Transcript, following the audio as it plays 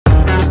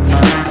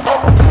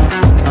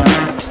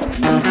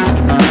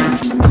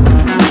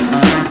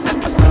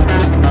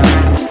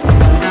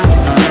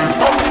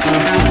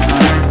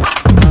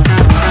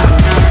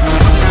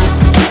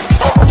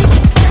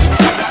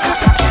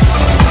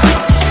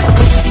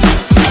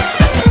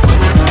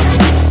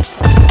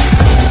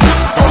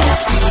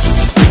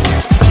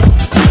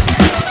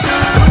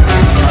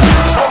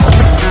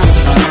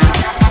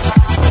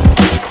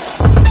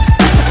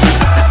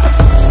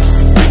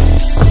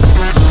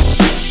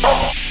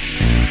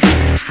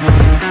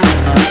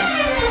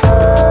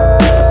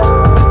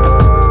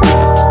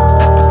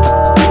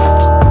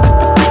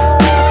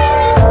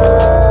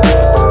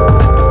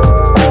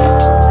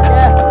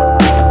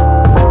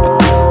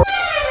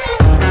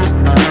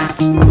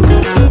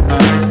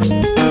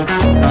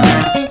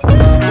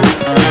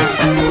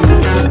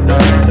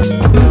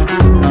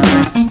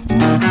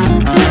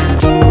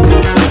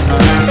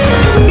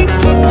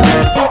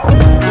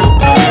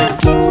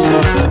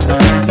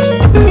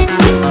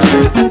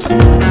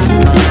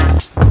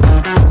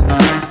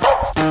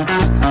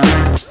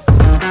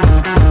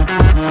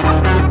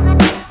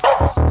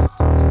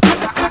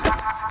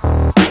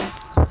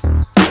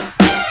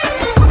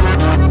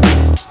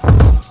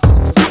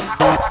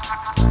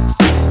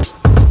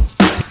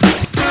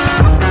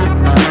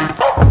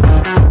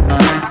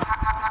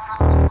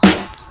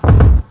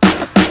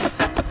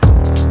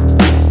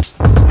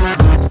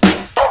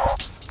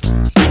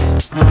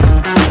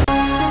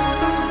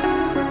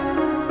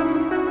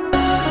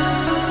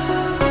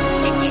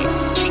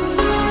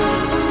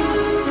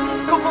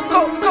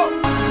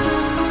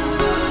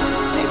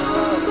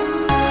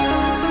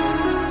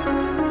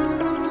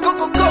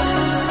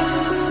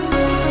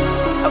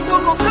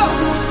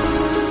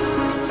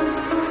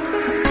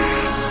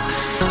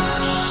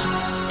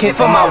Came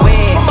for my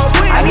wins,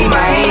 I need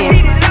my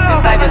ends.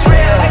 This life is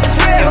real,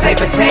 and play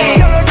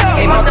pretend.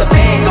 Came off the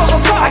bench,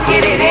 I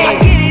get it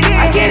in,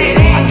 I get it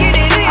in,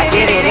 I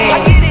get it in.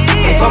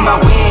 Came for my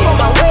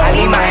wins, I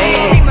need my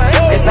ends.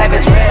 This life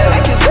is real,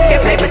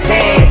 can't play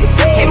pretend.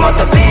 Came off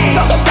the bench,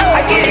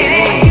 I get it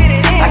in,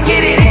 I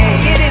get it in,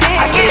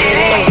 I get it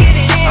in.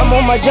 I'm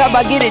on my job,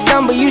 I get it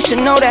done, but you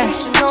should know that.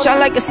 Shine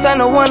like a sun,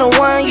 a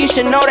 101, you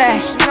should know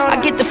that. I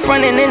get the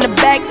front and in the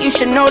back, you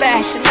should know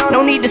that.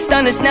 No need to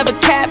stun, it's never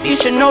cap, you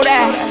should know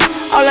that.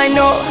 All I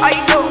know,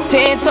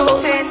 10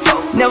 toes,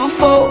 never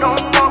fold,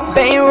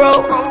 bang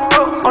roll,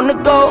 on the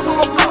go,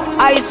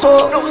 ice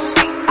wall,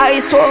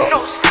 ice wall,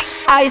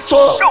 ice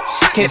wall.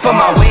 Came for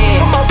my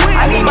wins,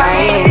 I need my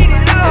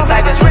ends. This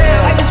life is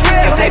real,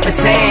 and play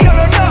pretend.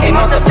 Came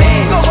off the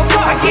bench,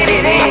 I get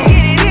it in,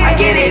 I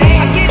get it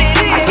in,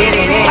 I get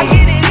it in.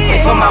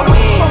 Came for my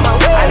wins,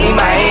 I need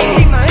my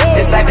ends.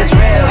 This life is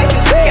real,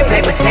 can't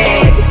play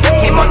pretend.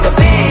 Came off the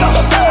bench,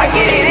 I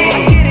get it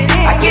in,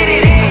 I get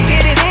it in,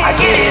 I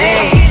get it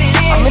in.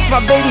 I miss my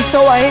baby,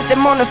 so I hit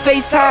them on the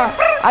FaceTime.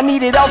 I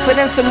need it all for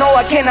them, so no,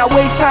 I cannot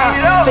waste time.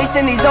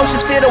 Facing these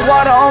oceans, feel the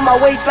water on my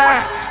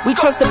waistline. We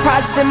trust the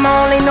process, and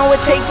I only know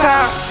it takes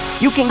time.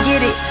 You can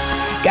get it,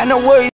 got no worries.